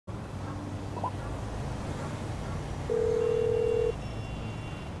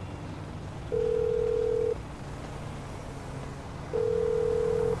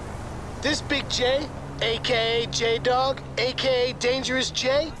This Big J, a.k.a. J-Dog, a.k.a. Dangerous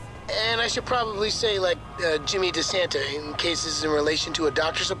J, and I should probably say, like, Jimmy DeSanta, in cases in relation to a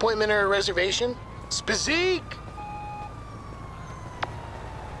doctor's appointment or a reservation. Spazik!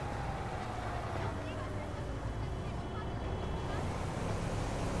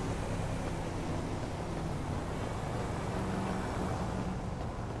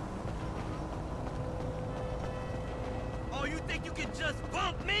 Oh, you think you can just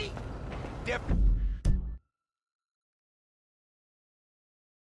bump me?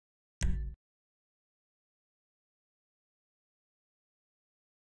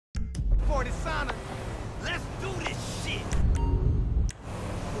 For the sauna. Let's do this shit.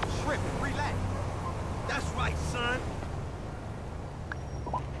 Tripping, relax. That's right, son.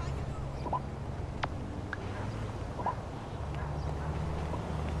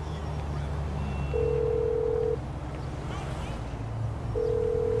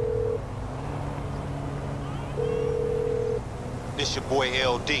 This your boy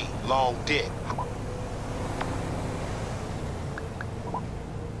LD, Long Dick.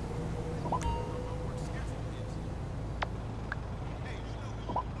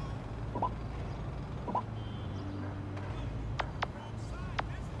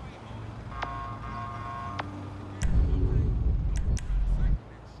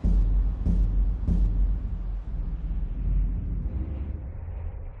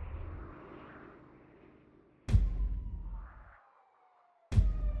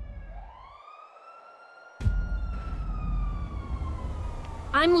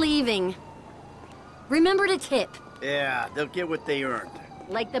 I'm leaving. Remember to tip. Yeah, they'll get what they earned.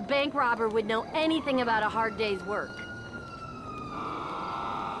 Like the bank robber would know anything about a hard day's work.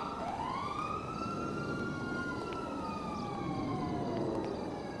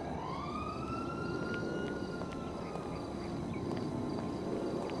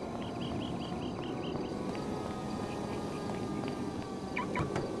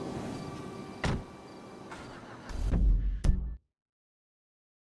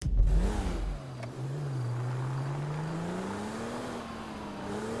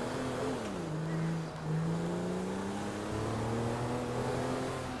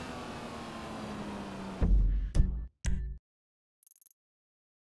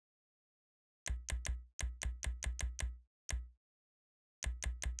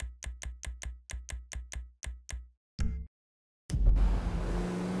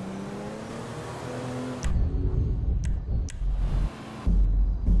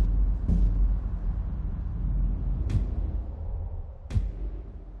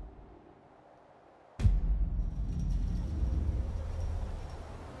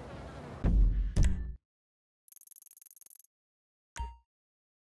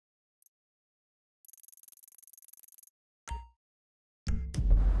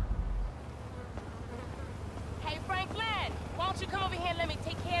 You come over here and let me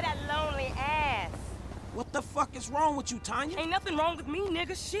take care of that lonely ass. What the fuck is wrong with you, Tanya? Ain't nothing wrong with me,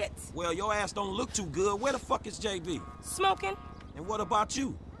 nigga. Shit. Well, your ass don't look too good. Where the fuck is JB? Smoking. And what about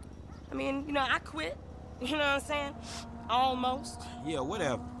you? I mean, you know, I quit. You know what I'm saying? Almost. Yeah,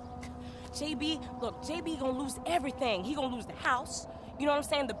 whatever. JB, look, JB gonna lose everything. He gonna lose the house, you know what I'm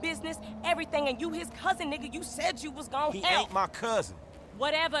saying, the business, everything, and you his cousin, nigga. You said you was gonna help. He ain't my cousin.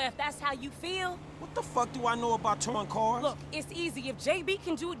 Whatever, if that's how you feel. What the fuck do I know about towing cars? Look, it's easy. If JB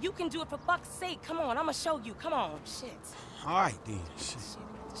can do it, you can do it, for fuck's sake. Come on, I'ma show you. Come on. Shit. All right, then. Shit.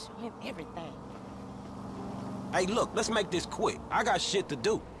 Show him everything. Hey, look, let's make this quick. I got shit to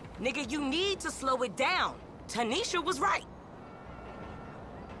do. Nigga, you need to slow it down. Tanisha was right.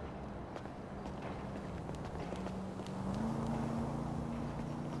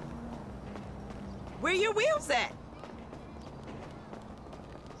 Where your wheels at?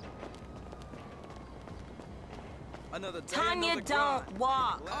 Another day, Tanya, another don't grind.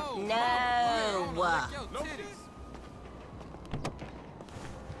 walk. Whoa, No. Yo, titties.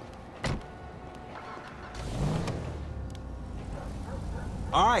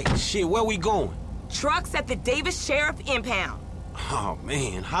 All right, shit, where we going? Trucks at the Davis Sheriff Impound. Oh,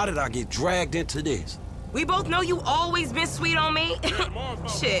 man, how did I get dragged into this? We both know you always been sweet on me.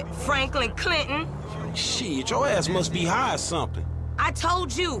 Shit, Franklin Clinton. Shit, your ass must be high or something. I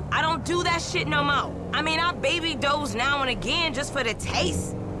told you, I don't do that shit no more. I mean, I baby doze now and again just for the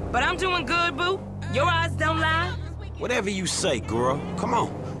taste. But I'm doing good, boo. Your eyes don't lie. Whatever you say, girl. Come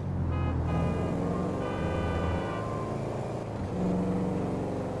on.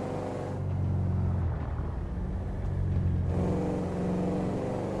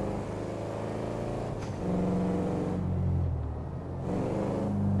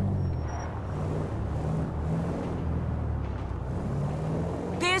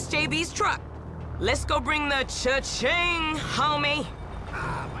 JB's truck. Let's go bring the cha-ching, homie.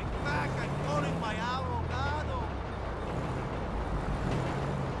 Ah, my back, I'm calling my abogado.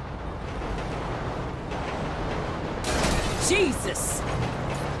 Jesus!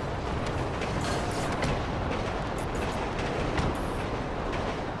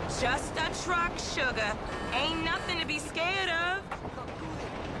 Just a truck, sugar. Ain't nothing to be scared of.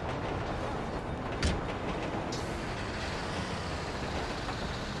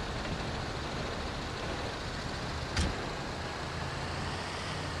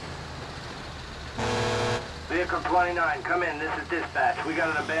 Vehicle 29, come in. This is dispatch. We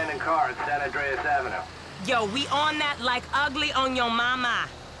got an abandoned car at San Andreas Avenue. Yo, we on that like ugly on your mama.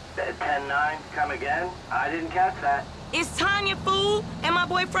 10-9, come again? I didn't catch that. It's Tanya, fool, and my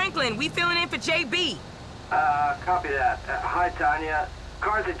boy Franklin. We filling in for JB. Copy that. Hi, Tanya.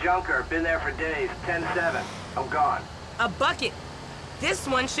 Car's a junker. Been there for days. 10-7. I'm gone. A bucket. This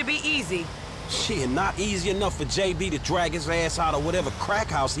one should be easy. Shit, not easy enough for JB to drag his ass out of whatever crack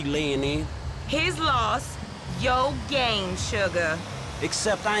house he laying in. His loss, your gain, sugar.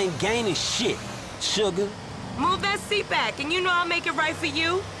 Except I ain't gaining shit, sugar. Move that seat back, and you know I'll make it right for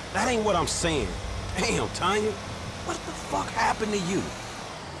you. That ain't what I'm saying. Damn, Tanya. What the fuck happened to you?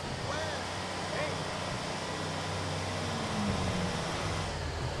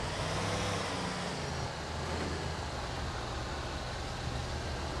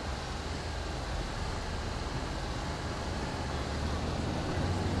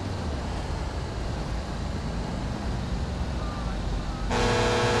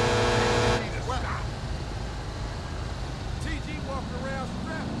 TG walking around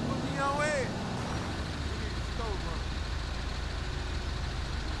strapped, put me on edge. We need a stove run.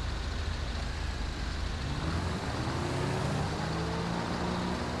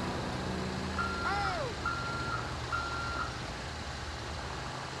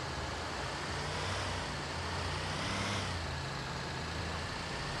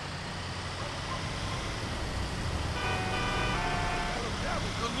 That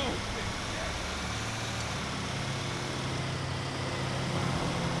was a little bit.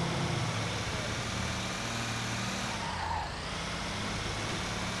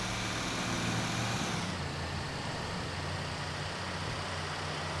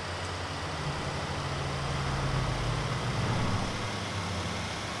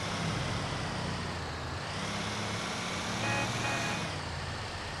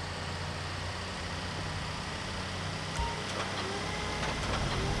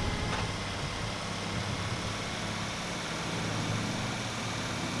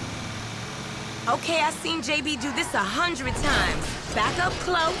 Okay, I seen JB do this 100 times. Back up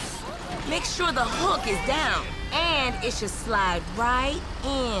close. Make sure the hook is down. And it should slide right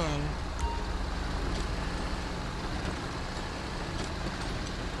in.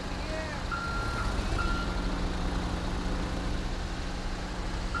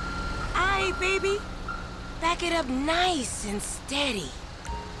 Aight, baby. Back it up nice and steady.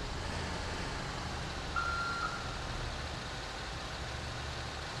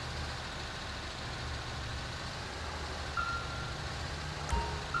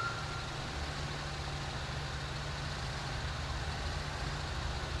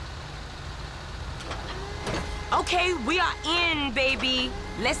 Okay, we are in, baby.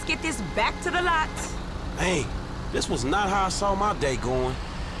 Let's get this back to the lot. Hey, this was not how I saw my day going.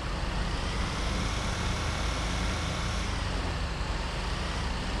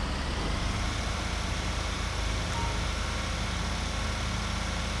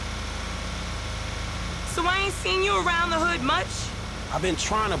 So I ain't seen you around the hood much? I've been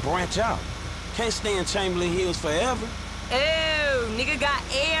trying to branch out. Can't stay in Chamberlain Hills forever. Oh, nigga got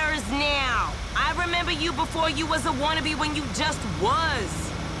airs now. I remember you before you was a wannabe when you just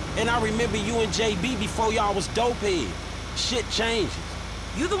was. And I remember you and JB before y'all was dopehead. Shit changes.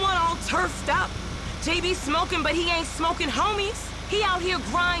 You the one all turfed up. JB smoking, but he ain't smoking homies. He out here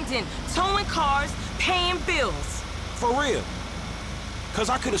grinding, towing cars, paying bills. For real. Cause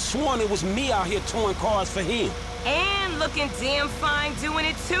I could've sworn it was me out here towing cars for him. And looking damn fine doing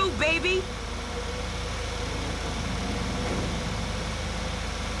it too, baby.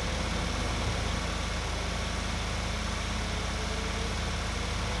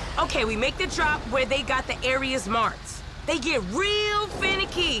 Okay, we make the drop where they got the areas marked. They get real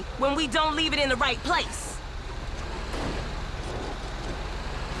finicky when we don't leave it in the right place.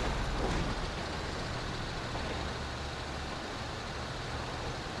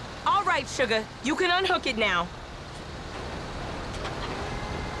 All right, sugar, you can unhook it now.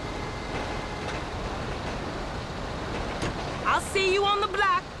 I'll see you on the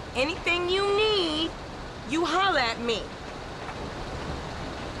block. Anything you need, you holler at me.